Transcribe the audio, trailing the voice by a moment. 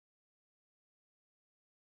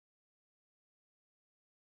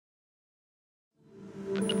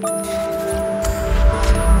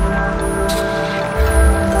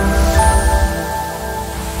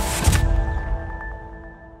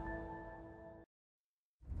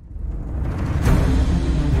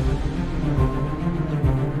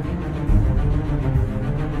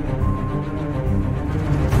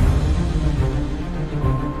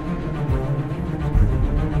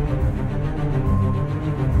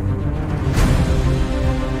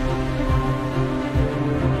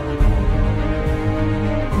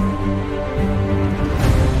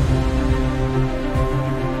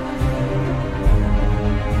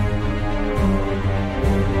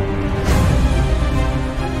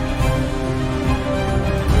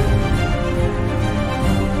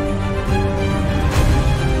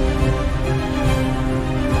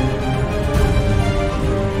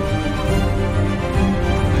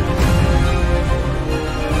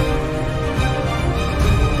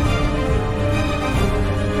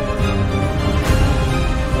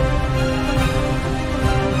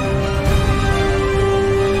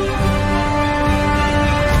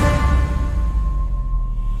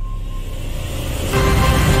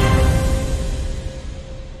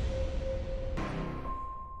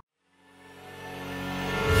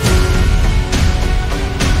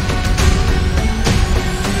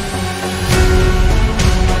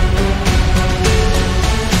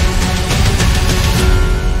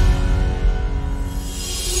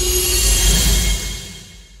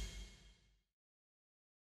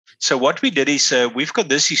So what we did is we've got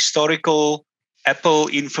this historical Apple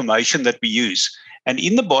information that we use. And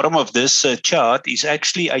in the bottom of this chart is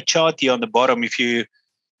actually a chart here on the bottom. If you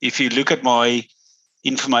look at my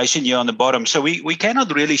information here on the bottom. So we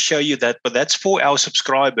cannot really show you that, but that's for our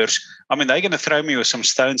subscribers. I mean, they're going to throw me with some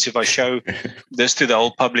stones if I show this to the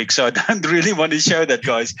whole public. So I don't really want to show that,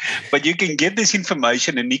 guys. But you can get this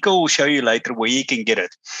information, and Nico will show you later where you can get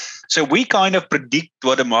it. So we kind of predict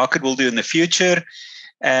what the market will do in the future.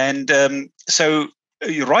 And so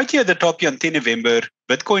right here at the top here on 10 November,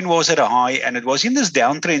 Bitcoin was at a high, and it was in this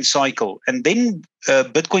downtrend cycle. And then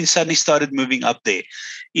Bitcoin suddenly started moving up there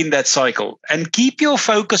in that cycle. And keep your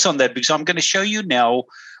focus on that, because I'm going to show you now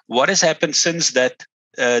what has happened since that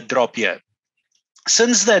drop here.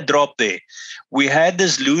 Since that drop there, we had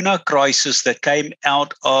this lunar crisis that came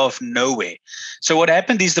out of nowhere. So what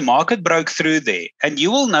happened is the market broke through there. And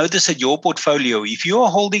you will notice that your portfolio, if you are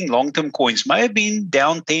holding long-term coins, may have been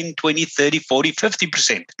down 10, 20, 30, 40,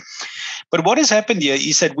 50%. But what has happened here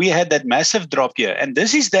is that we had that massive drop here. And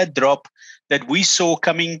this is that drop that we saw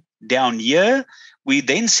coming down here. We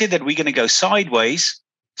then said that we're going to go sideways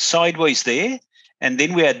there. And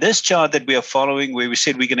then we had this chart that we are following where we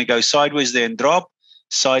said we're going to go sideways there and drop,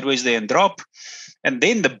 sideways there and drop. And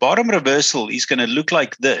then the bottom reversal is going to look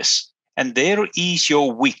like this. And there is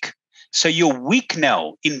your wick. So your wick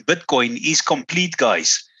now in Bitcoin is complete,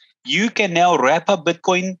 guys. You can now wrap up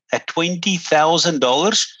Bitcoin at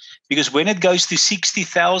 $20,000, because when it goes to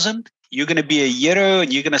 60,000, you're going to be a hero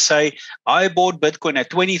and you're going to say, I bought Bitcoin at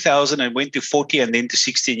 20,000 and went to 40 and then to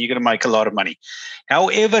 60, and you're going to make a lot of money.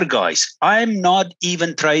 However, guys, I'm not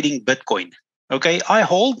even trading Bitcoin. Okay. I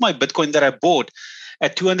hold my Bitcoin that I bought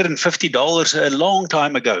at $250 a long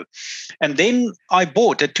time ago. And then I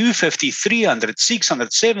bought at 250, 300,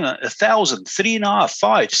 600, 700, 1,000, 3.5,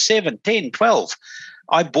 5, 7, 10, 12.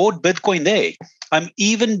 I bought Bitcoin there. I'm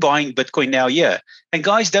even buying Bitcoin now here. And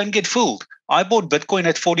guys, don't get fooled. I bought Bitcoin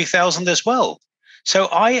at 40,000 as well. So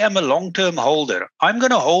I am a long-term holder. I'm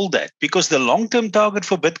going to hold that, because the long-term target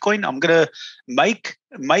for Bitcoin, I'm going to make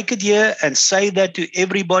it here and say that to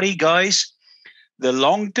everybody, guys. The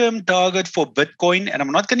long-term target for Bitcoin, and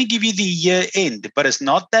I'm not going to give you the year end, but it's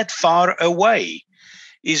not that far away,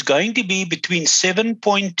 is going to be between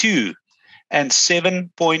 7.2 and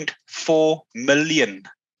 7.4 million,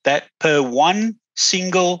 that per one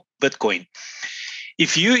single Bitcoin.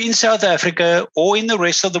 If you're in South Africa or in the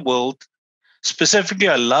rest of the world, specifically,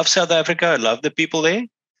 I love South Africa. I love the people there.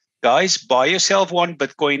 Guys, buy yourself one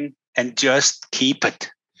Bitcoin and just keep it.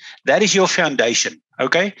 That is your foundation,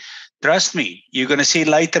 okay? Trust me, you're going to see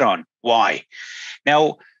later on why.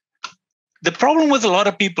 Now, the problem with a lot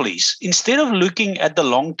of people is, instead of looking at the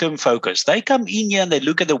long-term focus, they come in here and they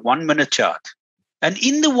look at the 1-minute chart. And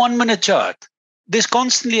in the 1-minute chart, there's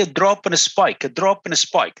constantly a drop and a spike, a drop and a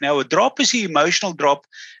spike. Now, a drop is the emotional drop,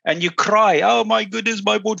 and you cry, oh my goodness,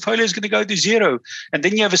 my portfolio is going to go to zero. And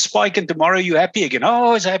then you have a spike, and tomorrow you're happy again.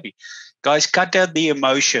 Oh, it's happy. Guys, cut out the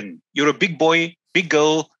emotion. You're a big boy, big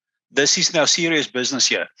girl. This is now serious business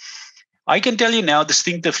here. I can tell you now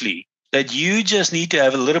distinctively that you just need to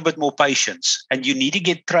have a little bit more patience, and you need to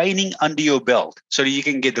get training under your belt so that you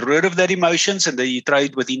can get rid of that emotions and that you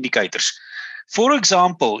trade with indicators. For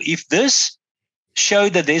example, if this show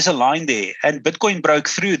that there's a line there and Bitcoin broke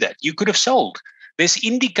through that, you could have sold. There's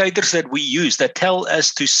indicators that we use that tell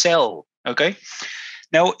us to sell. Okay.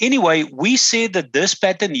 Now, anyway, we said that this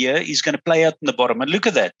pattern here is going to play out in the bottom. And look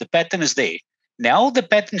at that. The pattern is there. Now the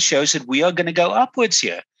pattern shows that we are going to go upwards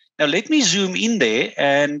here. Now, let me zoom in there,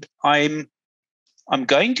 and I'm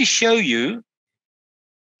going to show you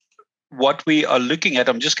what we are looking at.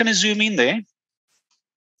 I'm just going to zoom in there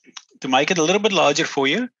to make it a little bit larger for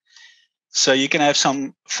you so you can have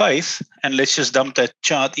some faith. And let's just dump that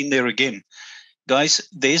chart in there again. Guys,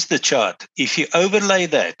 there's the chart. If you overlay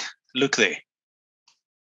that, look there.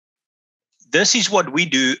 This is what we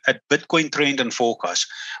do at Bitcoin Trend and Forecast.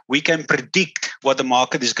 We can predict what the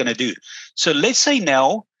market is going to do. So let's say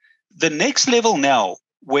now, the next level now,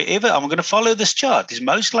 wherever I'm going to follow this chart, is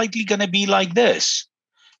most likely going to be like this.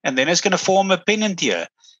 And then it's going to form a pennant here.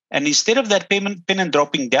 And instead of that pennant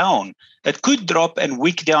dropping down, it could drop and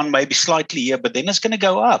wick down maybe slightly here, but then it's going to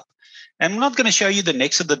go up. And I'm not going to show you the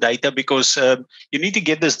next of the data because you need to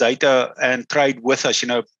get this data and trade with us. You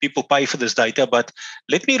know, people pay for this data, but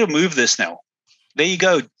let me remove this now. There you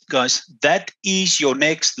go, guys. That is your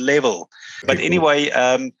next level. But anyway,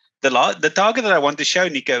 the target that I want to show,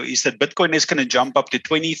 Nico, is that Bitcoin is going to jump up to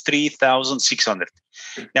 23,600.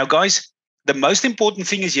 Now, guys, the most important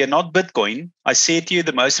thing is here, not Bitcoin. I said to you,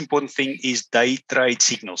 the most important thing is day trade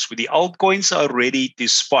signals. With the altcoins are ready to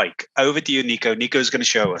spike. Over to you, Nico. Nico is going to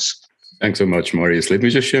show us. Thanks so much, Marius. Let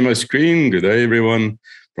me just share my screen. Good day, everyone.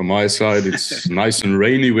 From my side, it's nice and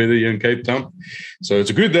rainy weather here in Cape Town. So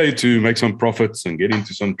it's a good day to make some profits and get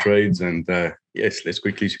into some trades. And yes, let's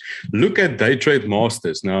quickly look at Day Trade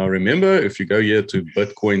Masters. Now, remember, if you go here to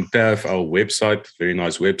Bitcoin TAF, our website, very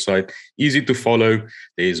nice website, easy to follow.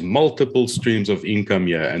 There's multiple streams of income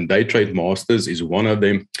here. And Day Trade Masters is one of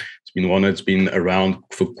them. It's been one that's been around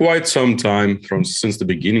for quite some time, since the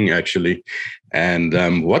beginning, actually.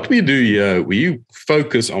 And what we do here, we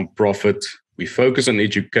focus on profit. We focus on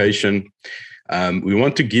education. We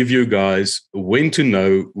want to give you guys when to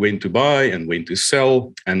know when to buy and when to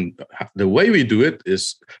sell. And the way we do it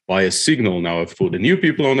is by a signal. Now, for the new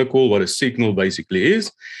people on the call, what a signal basically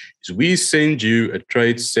is we send you a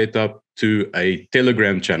trade setup to a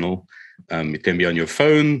Telegram channel. It can be on your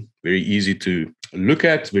phone, very easy to look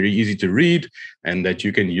at, very easy to read, and that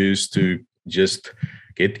you can use to just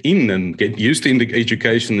get in and get used to the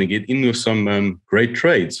education and get into some great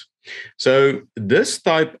trades. So this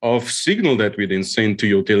type of signal that we then send to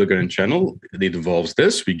your Telegram channel, it involves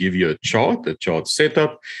this. We give you a chart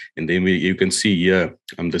setup, and then you can see here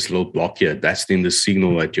this little block here. That's then the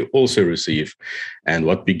signal that you also receive. And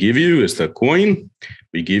what we give you is the coin.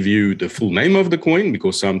 We give you the full name of the coin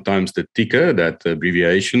because sometimes the ticker, that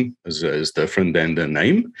abbreviation, is different than the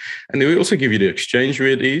name. And then we also give you the exchange where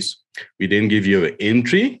it is. We then give you an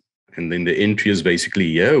entry. And then the entry is basically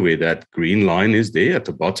here where that green line is there at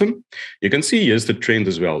the bottom. You can see here's the trend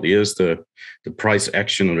as well. Here's the price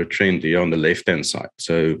action or the trend here on the left-hand side.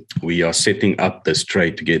 So we are setting up this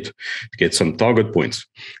trade to get some target points.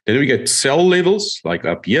 Then we get sell levels like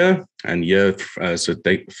up here. And here, so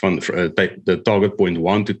the target point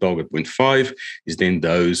 1 to target point 5 is then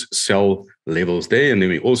those sell levels there. And then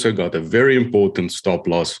we also got a very important stop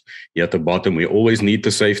loss here at the bottom. We always need the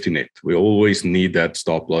safety net. We always need that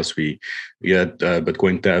stop loss. We at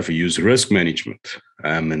Bitcoin TAF, we use risk management.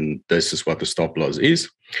 And this is what the stop loss is.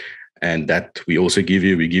 And that we also give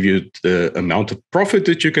you the amount of profit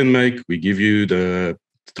that you can make. We give you the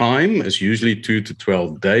time is usually 2 to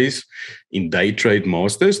 12 days in Day Trade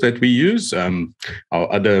Masters that we use. Our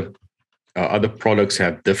other products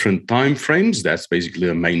have different time frames. That's basically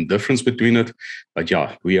the main difference between it. But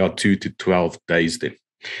yeah, we are 2 to 12 days then.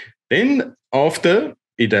 Then after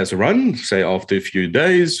it has run, say after a few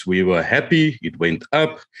days, we were happy. It went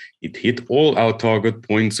up. It hit all our target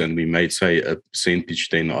points, and we made, say, a percentage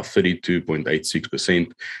then of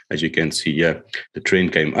 32.86%. As you can see here, the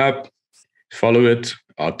trend came up. Follow it.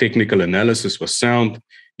 Our technical analysis was sound.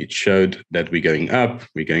 It showed that we're going up.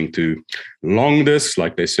 We're going to long this,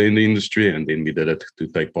 like they say in the industry, and then we did it to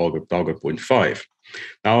take target point 5.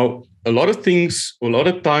 Now, a lot of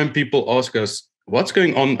time people ask us, what's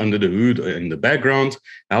going on under the hood in the background?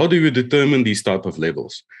 How do we determine these type of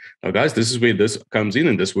levels? Now, guys, this is where this comes in,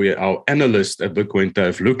 and this is where our analysts at Bitcoin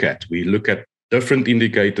TAF look at. We look at different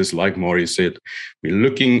indicators, like Marius said. We're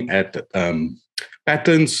looking at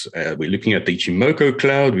patterns. We're looking at the Ichimoku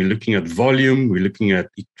cloud. We're looking at volume. We're looking at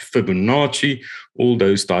Fibonacci, all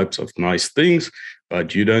those types of nice things.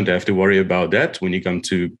 But you don't have to worry about that when you come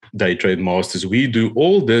to Day Trade Masters. We do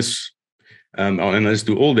all this, our analysts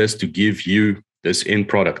do all this to give you this end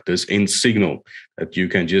product, this end signal that you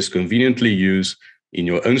can just conveniently use in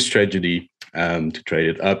your own strategy to trade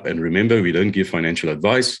it up. And remember, we don't give financial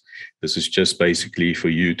advice. This is just basically for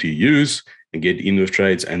you to use and get in with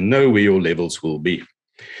trades and know where your levels will be.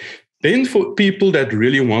 Then for people that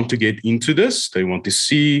really want to get into this, they want to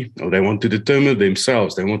see, or they want to determine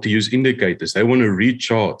themselves, they want to use indicators, they want to read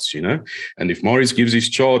charts, And if Marius gives his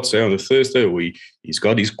charts, say on a Thursday, or he's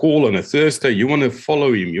got his call on a Thursday, you want to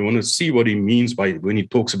follow him. You want to see what he means by when he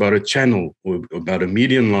talks about a channel or about a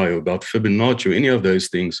median lie or about Fibonacci or any of those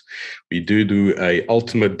things. We do a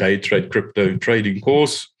ultimate day trade crypto trading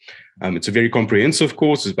course. It's a very comprehensive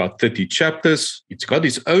course. It's about 30 chapters. It's got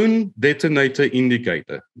its own detonator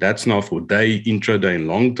indicator. That's now for day, intraday, and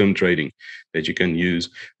long-term trading that you can use.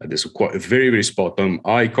 This is quite a very, very spot on.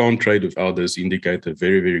 I can't trade without this indicator.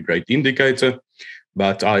 Very, very great indicator.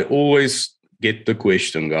 But I always get the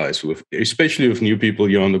question, guys, especially with new people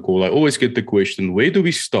here on the call, I always get the question, where do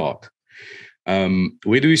we start?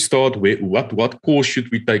 Where do we start? What course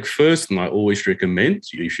should we take first? And I always recommend,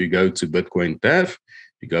 if you go to Bitcoin tab,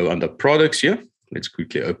 you go under products here. Let's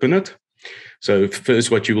quickly open it. So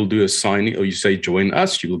first, what you will do is sign in, or you say join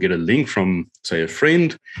us. You will get a link from, say, a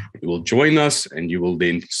friend. You will join us, and you will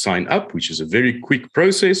then sign up, which is a very quick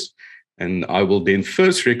process. And I will then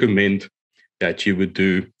first recommend that you would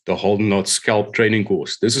do the Hold Not Scalp training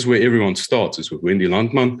course. This is where everyone starts. It's with Wendy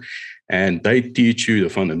Landman, and they teach you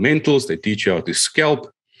the fundamentals. They teach you how to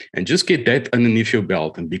scalp, and just get that underneath your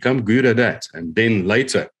belt and become good at that. And then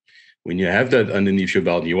later, when you have that underneath your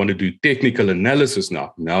belt, you want to do technical analysis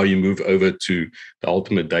now. Now you move over to the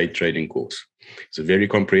Ultimate Day Trading course. It's a very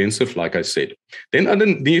comprehensive, like I said. Then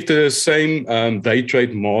underneath the same Day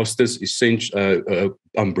Trade Masters Essential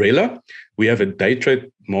umbrella, we have a Day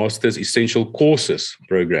Trade Masters Essential Courses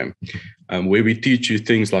program, where we teach you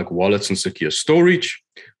things like wallets and secure storage.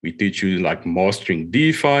 We teach you like mastering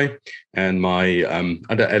DeFi, and my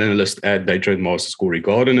other analyst at Day Trade Masters, Cory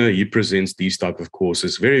Gardiner, he presents these type of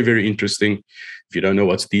courses. Very, very interesting. If you don't know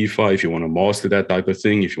what's DeFi, if you want to master that type of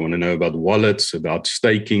thing, if you want to know about wallets, about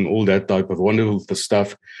staking, all that type of wonderful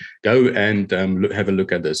stuff, go and have a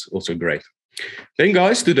look at this. Also great. Then,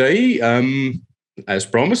 guys, today, as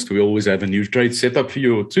promised, we always have a new trade setup for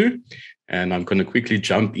you or two, and I'm going to quickly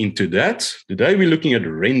jump into that. Today, we're looking at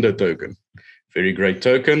Render token. Very great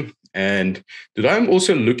token. And today I'm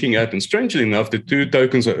also looking at, and strangely enough, the two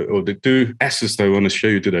tokens or the two assets I want to show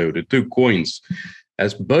you today, or the two coins,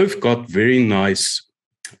 has both got very nice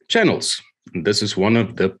channels. And this is one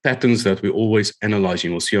of the patterns that we always analyze.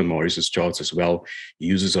 You will see on Marius's charts as well. He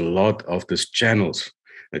uses a lot of these channels.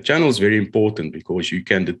 The channel is very important because you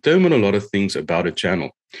can determine a lot of things about a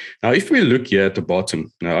channel. Now, if we look here at the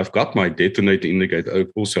bottom, now I've got my detonator indicator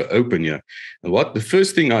also open here. And what the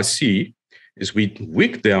first thing I see is we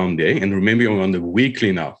wick down there, and remember you're on the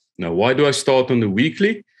weekly now. Now, why do I start on the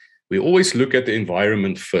weekly? We always look at the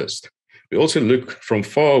environment first. We also look from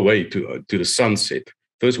far away to the sunset.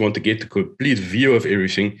 First, we want to get the complete view of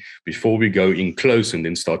everything before we go in close and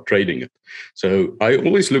then start trading it. So I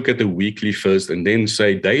always look at the weekly first and then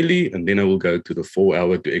say daily, and then I will go to the 4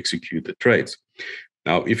 hour to execute the trades.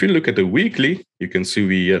 Now, if you look at the weekly, you can see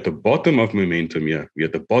we're at the bottom of momentum here. We're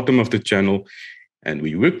at the bottom of the channel. And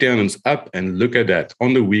we work down and up and look at that.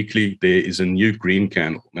 On the weekly, there is a new green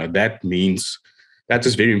candle. Now, that means that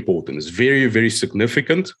is very important. It's very, very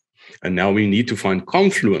significant. And now we need to find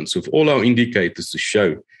confluence of all our indicators to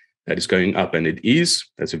show that it's going up. And it is.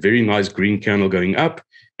 That's a very nice green candle going up.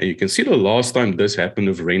 And you can see the last time this happened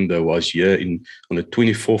with Render was here on the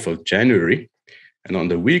 24th of January. And on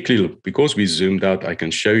the weekly, because we zoomed out, I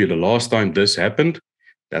can show you the last time this happened.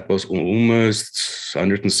 That was almost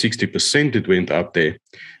 160% it went up there.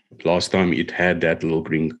 Last time it had that little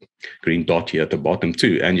green dot here at the bottom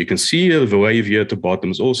too. And you can see the wave here at the bottom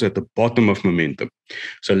is also at the bottom of momentum.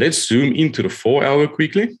 So let's zoom into the 4 hour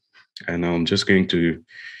quickly. And I'm just going to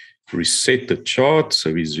reset the chart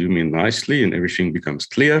so we zoom in nicely and everything becomes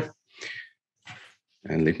clear.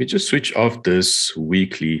 And let me just switch off this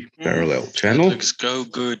weekly parallel channel. That looks so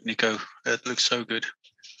good, Nico. That looks so good.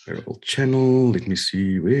 Parallel channel. Let me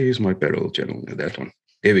see. Where's my parallel channel? That one.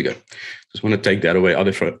 There we go. Just want to take that away.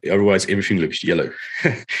 Otherwise, everything looks yellow.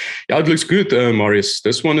 Yeah, it looks good, Marius.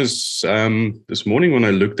 This one is, this morning when I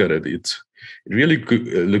looked at it, it really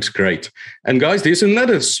looks great. And guys, there's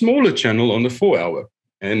another smaller channel on the 4 hour.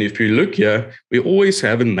 And if you look here, we always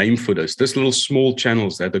have a name for this. This little small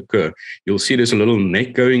channels that occur. You'll see there's a little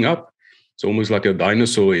neck going up. It's almost like a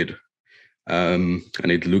dinosaur head. And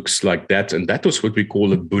it looks like that. And that was what we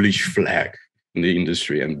call a bullish flag in the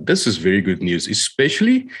industry. And this is very good news,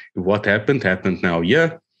 especially what happened now.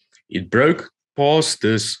 Yeah, it broke past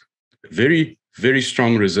this very, very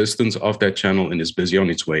strong resistance of that channel and is busy on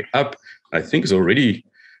its way up. I think it's already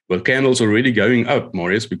Well, candle's already going up,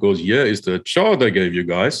 Marius, because here is the chart I gave you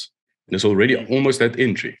guys. And it's already almost at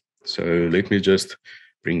entry. So let me just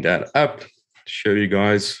bring that up to show you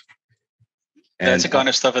guys. That's the kind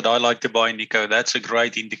of stuff that I like to buy, Nico. That's a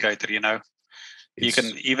great indicator, you know. You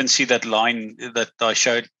can even see that line that I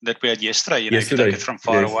showed that we had yesterday, you know, if you take it from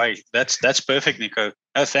far away. That's perfect, Nico.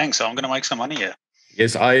 Oh, thanks. I'm going to make some money here.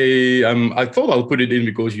 Yes, I thought I'll put it in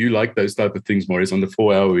because you like those type of things, Marius. On the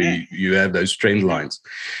 4 hour, you have those trend lines.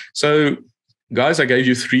 So, guys, I gave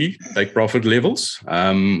you 3 take profit levels.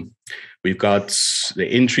 We've got the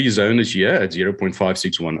entry zone is here at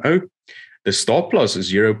 0.5610. The stop loss is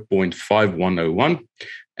 0.5101.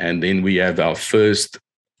 And then we have our first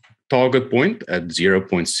target point at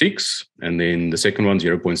 0.6, and then the second one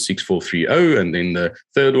 0.6430, and then the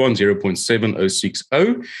third one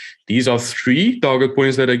 0.7060. These are 3 target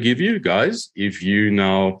points that I give you, guys. If you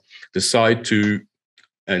now decide to,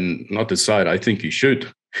 and not decide, I think you should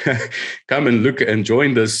come and look and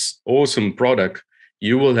join this awesome product,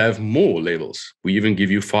 you will have more levels. We even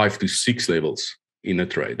give you 5 to 6 levels in a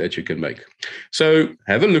trade that you can make. So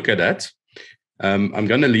have a look at that. I'm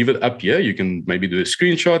going to leave it up here. You can maybe do a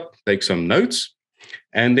screenshot, take some notes.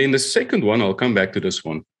 And then the second one, I'll come back to this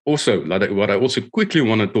one. Also, what I also quickly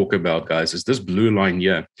want to talk about, guys, is this blue line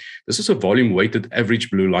here. This is a volume-weighted average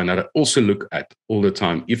blue line that I also look at all the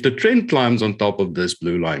time. If the trend climbs on top of this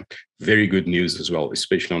blue line, very good news as well,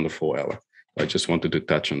 especially on the 4 hour. I just wanted to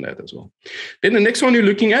touch on that as well. Then the next one you're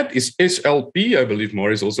looking at is SLP. I believe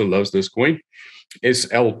Marius also loves this coin.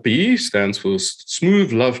 SLP stands for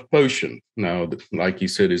Smooth Love Potion. Now, like he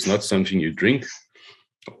said, it's not something you drink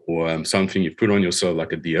or something you put on yourself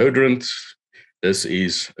like a deodorant. This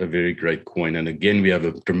is a very great coin. And again, we have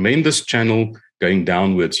a tremendous channel going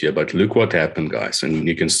downwards here. But look what happened, guys. And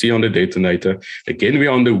you can see on the detonator, again,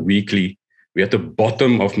 we're on the weekly. We're at the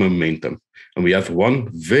bottom of momentum. And we have one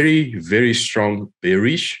very, very strong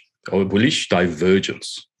bearish or bullish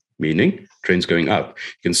divergence, meaning trends going up.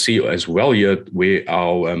 You can see as well here where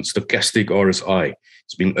our stochastic RSI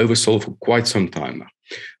has been oversold for quite some time now.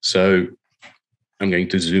 So I'm going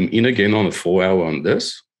to zoom in again on the 4 hour on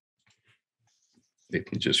this.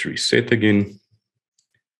 Let me just reset again.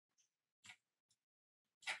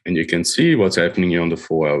 And you can see what's happening here on the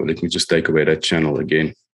 4 hour. Let me just take away that channel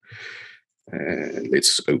again. And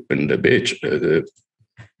let's open the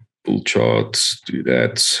bull charts, do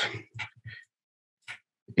that.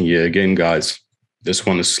 Yeah, again, guys, this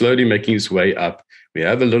one is slowly making its way up. We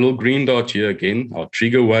have a little green dot here again. Our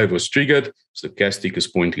trigger wave was triggered. Stochastic is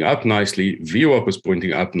pointing up nicely. VWAP is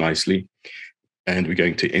pointing up nicely. And we're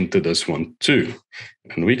going to enter this one too.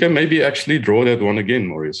 And we can maybe actually draw that one again,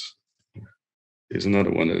 Marius. There's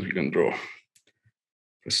another one that we can draw.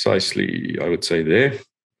 Precisely, I would say there.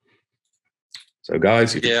 So,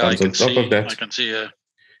 guys, if it comes on top of that. I can see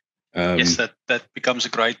yes, that becomes a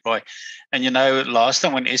great buy. And, you know, last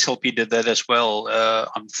time when SLP did that as well,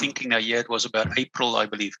 I'm thinking now, it was about April, I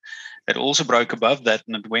believe. It also broke above that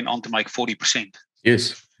and it went on to make 40%.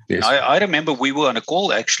 Yes. Yes. I remember we were on a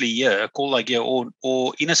call actually, a call like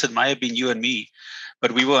or Ines, it may have been you and me,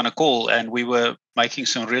 but we were on a call and we were making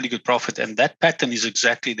some really good profit. And that pattern is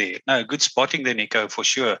exactly there. No, good spotting there, Nico, for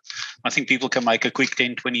sure. I think people can make a quick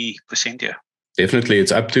 10, 20% here. Definitely.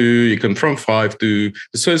 It's up to, you can from 5 to,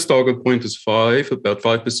 the first target point is 5, about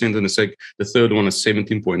 5%. And the third one is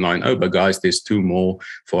 17.90. But guys, there's 2 more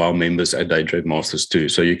for our members at Day Trade Masters too.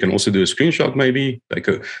 So you can also do a screenshot maybe,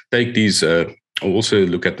 take these, also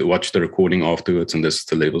watch the recording afterwards, and this is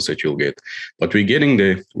the levels that you'll get. But we're getting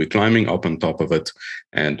there. We're climbing up on top of it,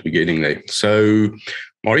 and we're getting there. So,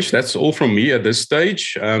 Marius, that's all from me at this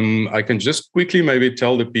stage. I can just quickly maybe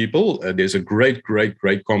tell the people there's a great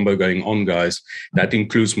combo going on, guys. That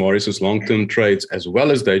includes Marius's long-term trades as well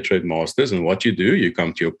as Day Trade Masters. And what you do, you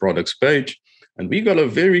come to your products page, and we got a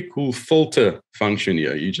very cool filter function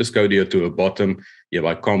here. You just go there to a bottom, you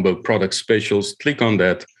have combo product specials, click on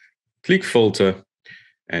that. Click filter,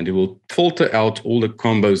 and it will filter out all the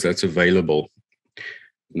combos that's available.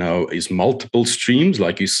 Now, it's multiple streams,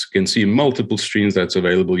 like you can see multiple streams that's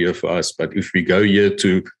available here for us. But if we go here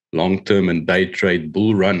to long-term and day trade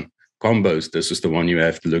bull run combos, this is the one you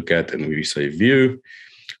have to look at. And we say view,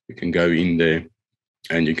 you can go in there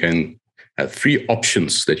and you can have 3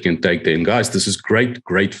 options that you can take there. And guys, this is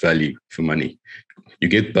great value for money. You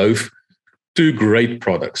get both 2 great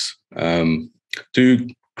products, 2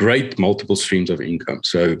 great multiple streams of income.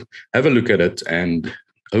 So have a look at it, and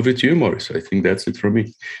over to you, Marius. I think that's it from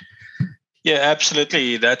me. Yeah,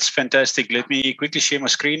 absolutely. That's fantastic. Let me quickly share my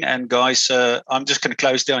screen. And guys, I'm just going to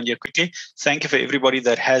close down here quickly. Thank you for everybody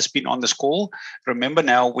that has been on this call. Remember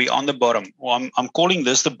now, we're on the bottom. I'm calling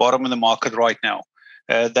this the bottom of the market right now.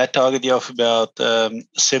 that target here of about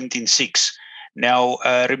 17.6. Now,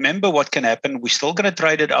 remember what can happen. We're still going to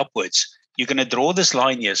trade it upwards. You're going to draw this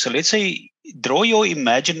line here. So let's say draw your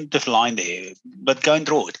imaginative line there, but go and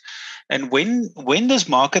draw it. And when this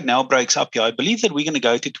market now breaks up here, I believe that we're going to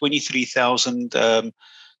go to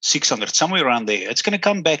 23,600, somewhere around there. It's going to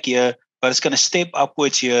come back here, but it's going to step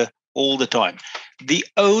upwards here all the time. The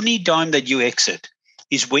only time that you exit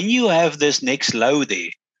is when you have this next low there.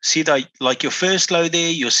 See that, like your first low there,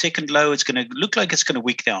 your second low, it's going to look like it's going to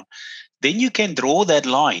wick down. Then you can draw that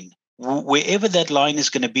line wherever that line is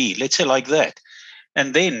going to be, let's say like that.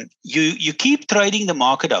 And then you keep trading the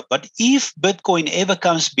market up. But if Bitcoin ever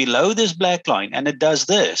comes below this black line and it does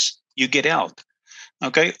this, you get out.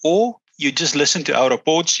 Okay? Or you just listen to our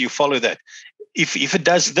reports, you follow that. If it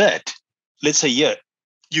does that, let's say, yeah,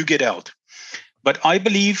 you get out. But I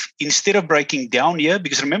believe instead of breaking down here,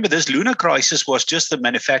 because remember this lunar crisis was just a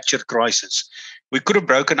manufactured crisis. We could have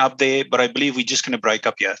broken up there, but I believe we're just going to break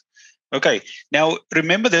up here. Okay, now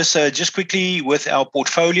remember this just quickly with our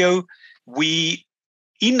portfolio. We,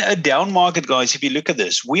 in a down market, guys, if you look at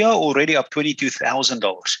this, we are already up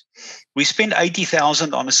 $22,000. We spent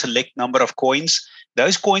 $80,000 on a select number of coins.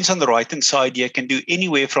 Those coins on the right-hand side here can do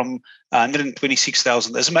anywhere from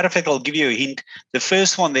 126,000. As a matter of fact, I'll give you a hint. The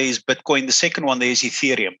first one there is Bitcoin. The second one there is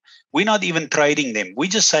Ethereum. We're not even trading them. We're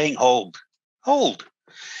just saying hold. Hold.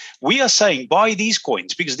 We are saying buy these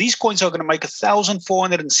coins because these coins are going to make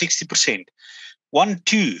 1,460%. 1,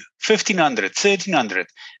 2, 1,500, 1,300.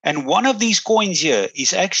 And one of these coins here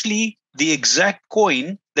is actually the exact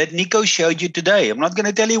coin that Nico showed you today. I'm not going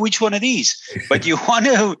to tell you which one it is, but you want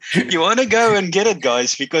to go and get it,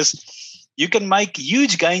 guys, because you can make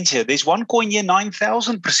huge gains here. There's one coin here,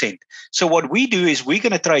 9,000%. So what we do is we're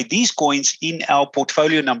going to trade these coins in our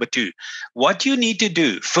portfolio number 2. What you need to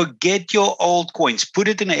do, forget your old coins, put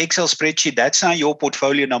it in an Excel spreadsheet. That's now your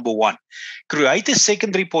portfolio number 1. Create a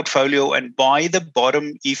secondary portfolio and buy the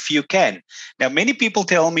bottom if you can. Now, many people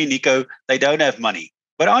tell me, Nico, they don't have money.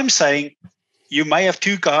 But I'm saying you may have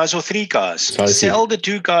 2 cars or 3 cars. Sell the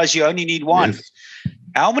 2 cars, you only need 1. Yes.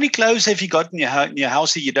 How many clothes have you got in your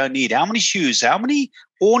house that you don't need? How many shoes? How many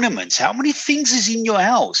ornaments? How many things is in your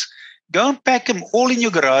house? Go and pack them all in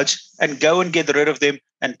your garage and go and get rid of them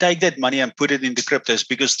and take that money and put it into cryptos.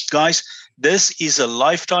 Because, guys, this is a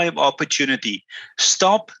lifetime opportunity.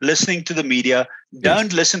 Stop listening to the media.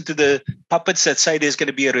 Don't listen to the puppets that say there's going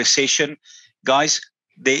to be a recession. Guys,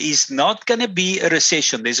 there is not going to be a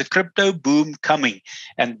recession. There's a crypto boom coming.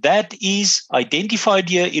 And that is identified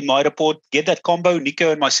here in my report. Get that combo,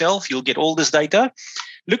 Nico and myself. You'll get all this data.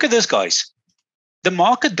 Look at this, guys. The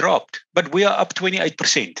market dropped, but we are up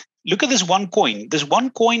 28%. Look at this one coin. This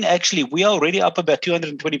one coin, actually, we are already up about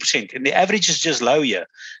 220%. And the average is just low here,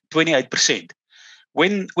 28%.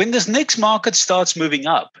 When this next market starts moving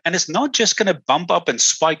up, and it's not just going to bump up and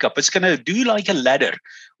spike up, it's going to do like a ladder,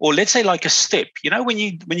 or let's say like a step. You know, when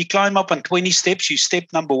you climb up on 20 steps, you step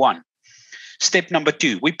number 1, step number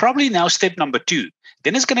 2. We probably now step number 2.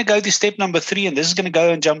 Then it's going to go to step number 3, and this is going to go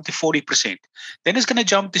and jump to 40%. Then it's going to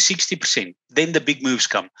jump to 60%. Then the big moves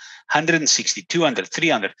come, 160, 200,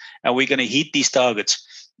 300, and we're going to hit these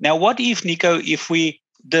targets. Now, what if, Nico, if we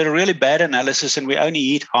did a really bad analysis and we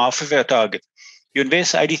only hit half of our target? You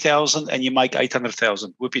invest 80,000 and you make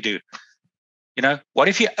 800,000. Whoopie-doo. You know, what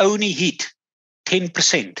if you only hit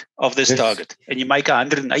 10% of this target and you make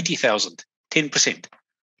 180,000? 10%.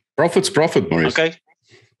 Profit's profit, Marius. Okay.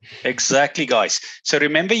 Exactly, guys. So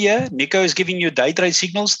remember here, Nico is giving you day trade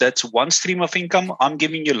signals. That's one stream of income. I'm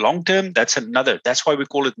giving you long term. That's another. That's why we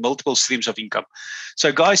call it multiple streams of income.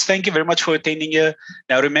 So guys, thank you very much for attending here.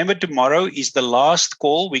 Now remember, tomorrow is the last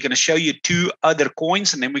call. We're going to show you 2 other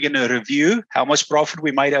coins, and then we're going to review how much profit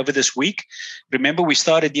we made over this week. Remember, we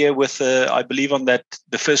started here with, I believe on that,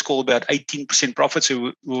 the first call about 18% profit.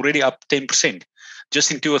 So we're already up 10% just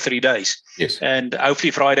in 2 or 3 days. Yes. And hopefully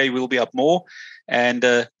Friday we'll be up more. And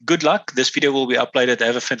good luck. This video will be uploaded.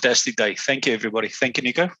 Have a fantastic day. Thank you, everybody. Thank you,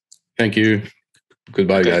 Nico. Thank you.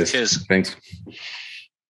 Goodbye, guys. Cheers. Thanks.